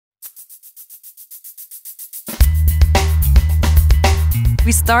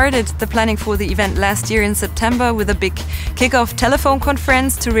We started the planning for the event last year in September with a big kick-off telephone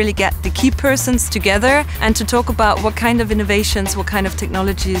conference to really get the key persons together and to talk about what kind of innovations, what kind of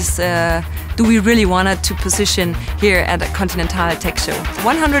technologies do we really want to position here at the Continental TechShow.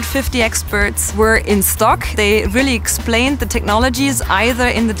 150 experts were in stock. They really explained the technologies either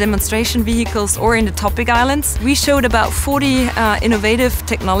in the demonstration vehicles or in the topic islands. We showed about 40 innovative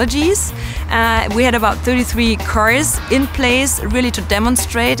technologies. We had about 33 cars in place really to demonstrate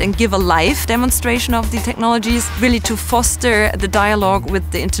and give a live demonstration of the technologies, really to foster the dialogue with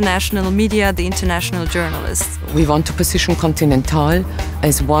the international media, the international journalists. We want to position Continental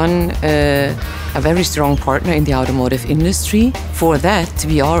as a very strong partner in the automotive industry. For that,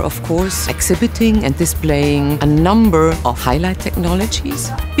 we are of course exhibiting and displaying a number of highlight technologies,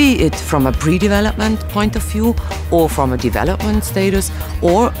 be it from a pre-development point of view or from a development status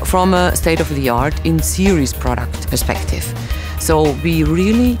or from a state-of-the-art in-series product perspective. So we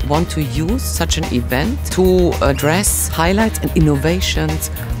really want to use such an event to address highlights and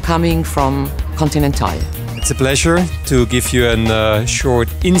innovations coming from Continental. It's a pleasure to give you a short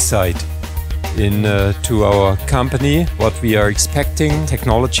insight into our company, what we are expecting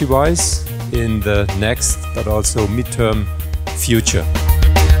technology-wise in the next but also midterm future.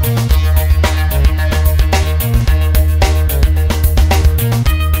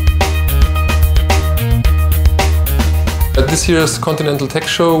 At this year's Continental Tech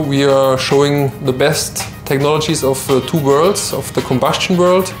Show, we are showing the best technologies of two worlds, of the combustion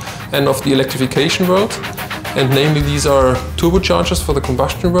world and of the electrification world. And namely, these are turbochargers for the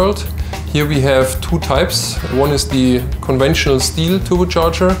combustion world. Here we have two types. One is the conventional steel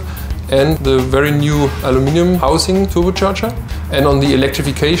turbocharger and the very new aluminum housing turbocharger. And on the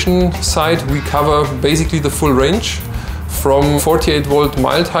electrification side, we cover basically the full range from 48-volt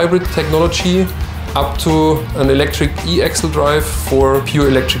mild hybrid technology up to an electric e-axle drive for pure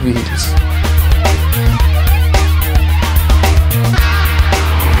electric vehicles.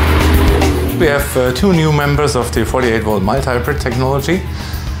 We have two new members of the 48-volt mild hybrid technology.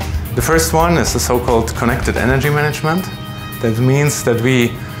 The first one is the so-called connected energy management. That means that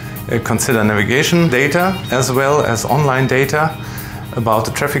we consider navigation data as well as online data about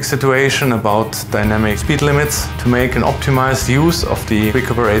the traffic situation, about dynamic speed limits to make an optimized use of the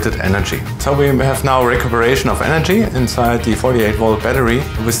recuperated energy. So we have now recuperation of energy inside the 48-volt battery.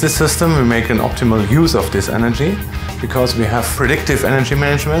 With this system we make an optimal use of this energy because we have predictive energy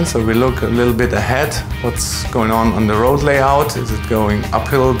management, so we look a little bit ahead what's going on the road layout. Is it going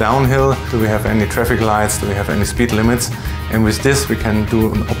uphill, downhill? Do we have any traffic lights? Do we have any speed limits? And with this we can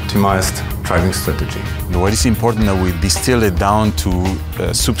do an optimized driving strategy. What is important that we distill it down to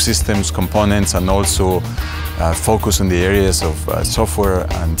subsystems, components, and also focus on the areas of software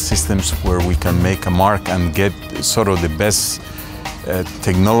and systems where we can make a mark and get sort of the best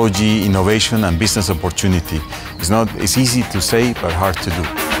technology, innovation and business opportunity. It's easy to say, but hard to do.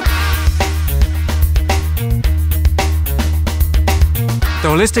 The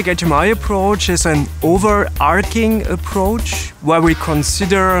holistic HMI approach is an overarching approach where we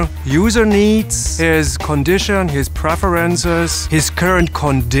consider user needs, his condition, his preferences, his current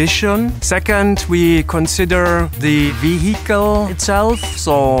condition. Second, we consider the vehicle itself,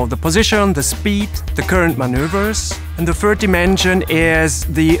 so the position, the speed, the current maneuvers. And the third dimension is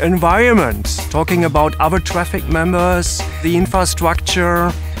the environment, talking about other traffic members, the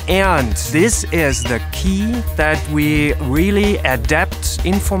infrastructure. And this is the key, that we really adapt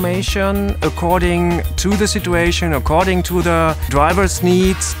information according to the situation, according to the driver's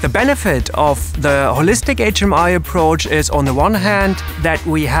needs. The benefit of the holistic HMI approach is, on the one hand, that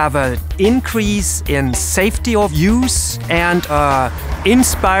we have an increase in safety of use and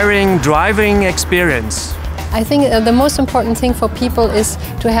inspiring driving experience. I think the most important thing for people is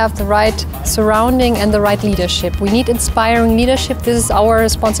to have the right surrounding and the right leadership. We need inspiring leadership. This is our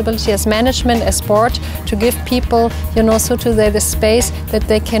responsibility as management, as board, to give people, so to the space that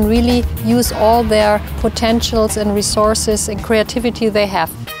they can really use all their potentials and resources and creativity they have.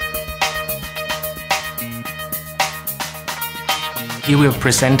 Here we are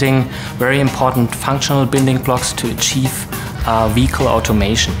presenting very important functional building blocks to achieve vehicle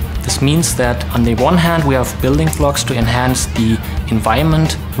automation. This means that on the one hand we have building blocks to enhance the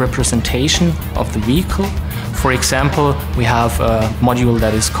environment representation of the vehicle. For example, we have a module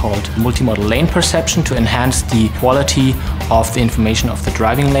that is called multimodal lane perception to enhance the quality of the information of the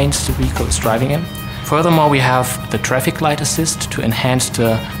driving lanes the vehicle is driving in. Furthermore, we have the traffic light assist to enhance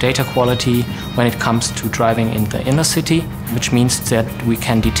the data quality when it comes to driving in the inner city, which means that we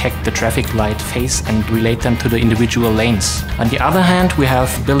can detect the traffic light phase and relate them to the individual lanes. On the other hand, we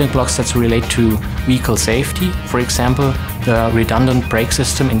have building blocks that relate to vehicle safety. For example, the redundant brake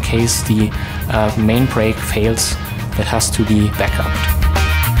system in case the main brake fails, that has to be backupped.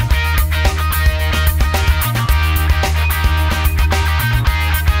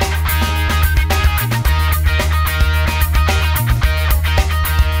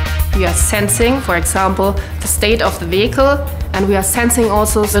 We are sensing, for example, the state of the vehicle, and we are sensing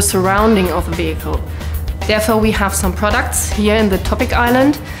also the surrounding of the vehicle. Therefore, we have some products here in the topic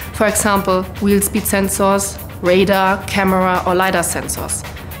island, for example, wheel speed sensors, radar, camera or LiDAR sensors.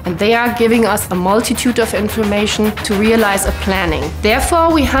 And they are giving us a multitude of information to realize a planning.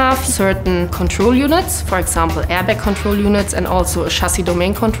 Therefore, we have certain control units, for example, airbag control units and also a chassis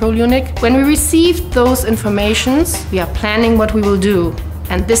domain control unit. When we receive those informations, we are planning what we will do.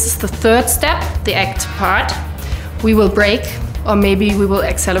 And this is the third step, the act part. We will brake, or maybe we will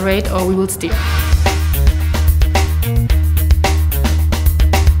accelerate, or we will steer.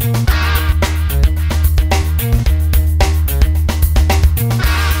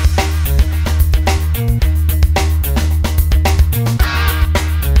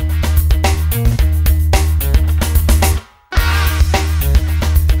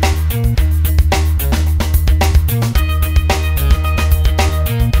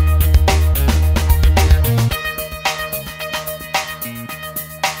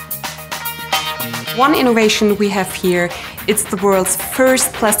 One innovation we have here, it's the world's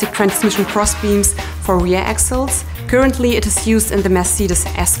first plastic transmission crossbeams for rear axles. Currently it is used in the Mercedes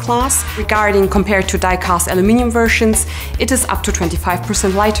S-Class. Regarding compared to die-cast aluminium versions, it is up to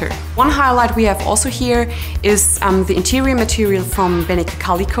 25% lighter. One highlight we have also here is the interior material from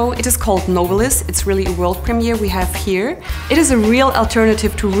Ecological. It is called Nobilis. It's really a world premiere we have here. It is a real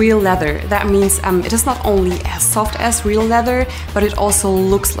alternative to real leather. That means it is not only as soft as real leather, but it also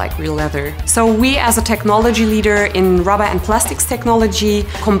looks like real leather. So we as a technology leader in rubber and plastics technology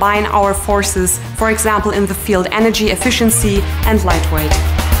combine our forces, for example in the field energy efficiency and lightweight.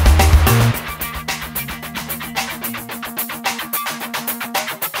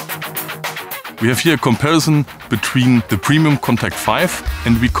 We have here a comparison between the Premium ContiTech 5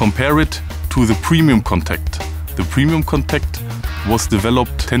 and we compare it to the Premium ContiTech. The Premium ContiTech was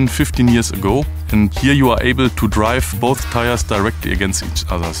developed 10-15 years ago, and here you are able to drive both tires directly against each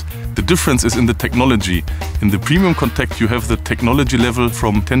other. The difference is in the technology. In the Premium ContiTech you have the technology level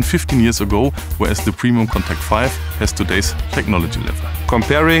from 10-15 years ago, whereas the Premium ContiTech 5 has today's technology level.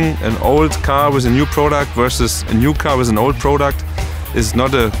 Comparing an old car with a new product versus a new car with an old product is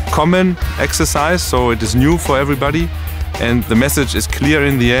not a common exercise, so it is new for everybody. And the message is clear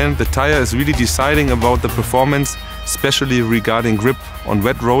in the end. The tire is really deciding about the performance, especially regarding grip on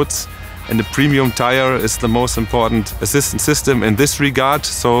wet roads. And the premium tire is the most important assistance system in this regard.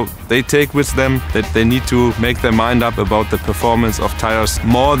 So they take with them that they need to make their mind up about the performance of tires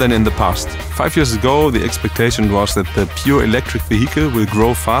more than in the past. 5 years ago, the expectation was that the pure electric vehicle will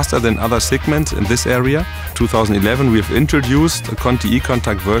grow faster than other segments in this area. 2011, we've introduced a Conti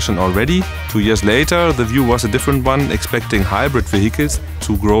e-Contact version already. 2 years later, the view was a different one, expecting hybrid vehicles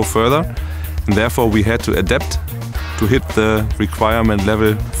to grow further. And therefore, we had to adapt to hit the requirement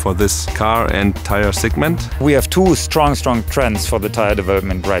level for this car and tire segment. We have two strong trends for the tire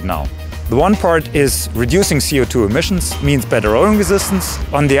development right now. The one part is reducing CO2 emissions, means better rolling resistance.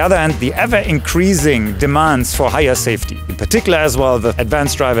 On the other hand, the ever-increasing demands for higher safety. In particular as well, the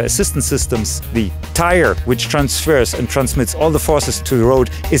advanced driver assistance systems, the tire which transfers and transmits all the forces to the road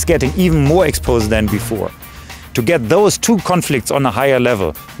is getting even more exposed than before. To get those two conflicts on a higher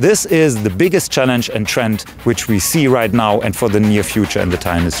level, this is the biggest challenge and trend which we see right now and for the near future in the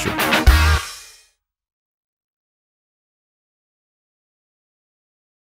tire industry.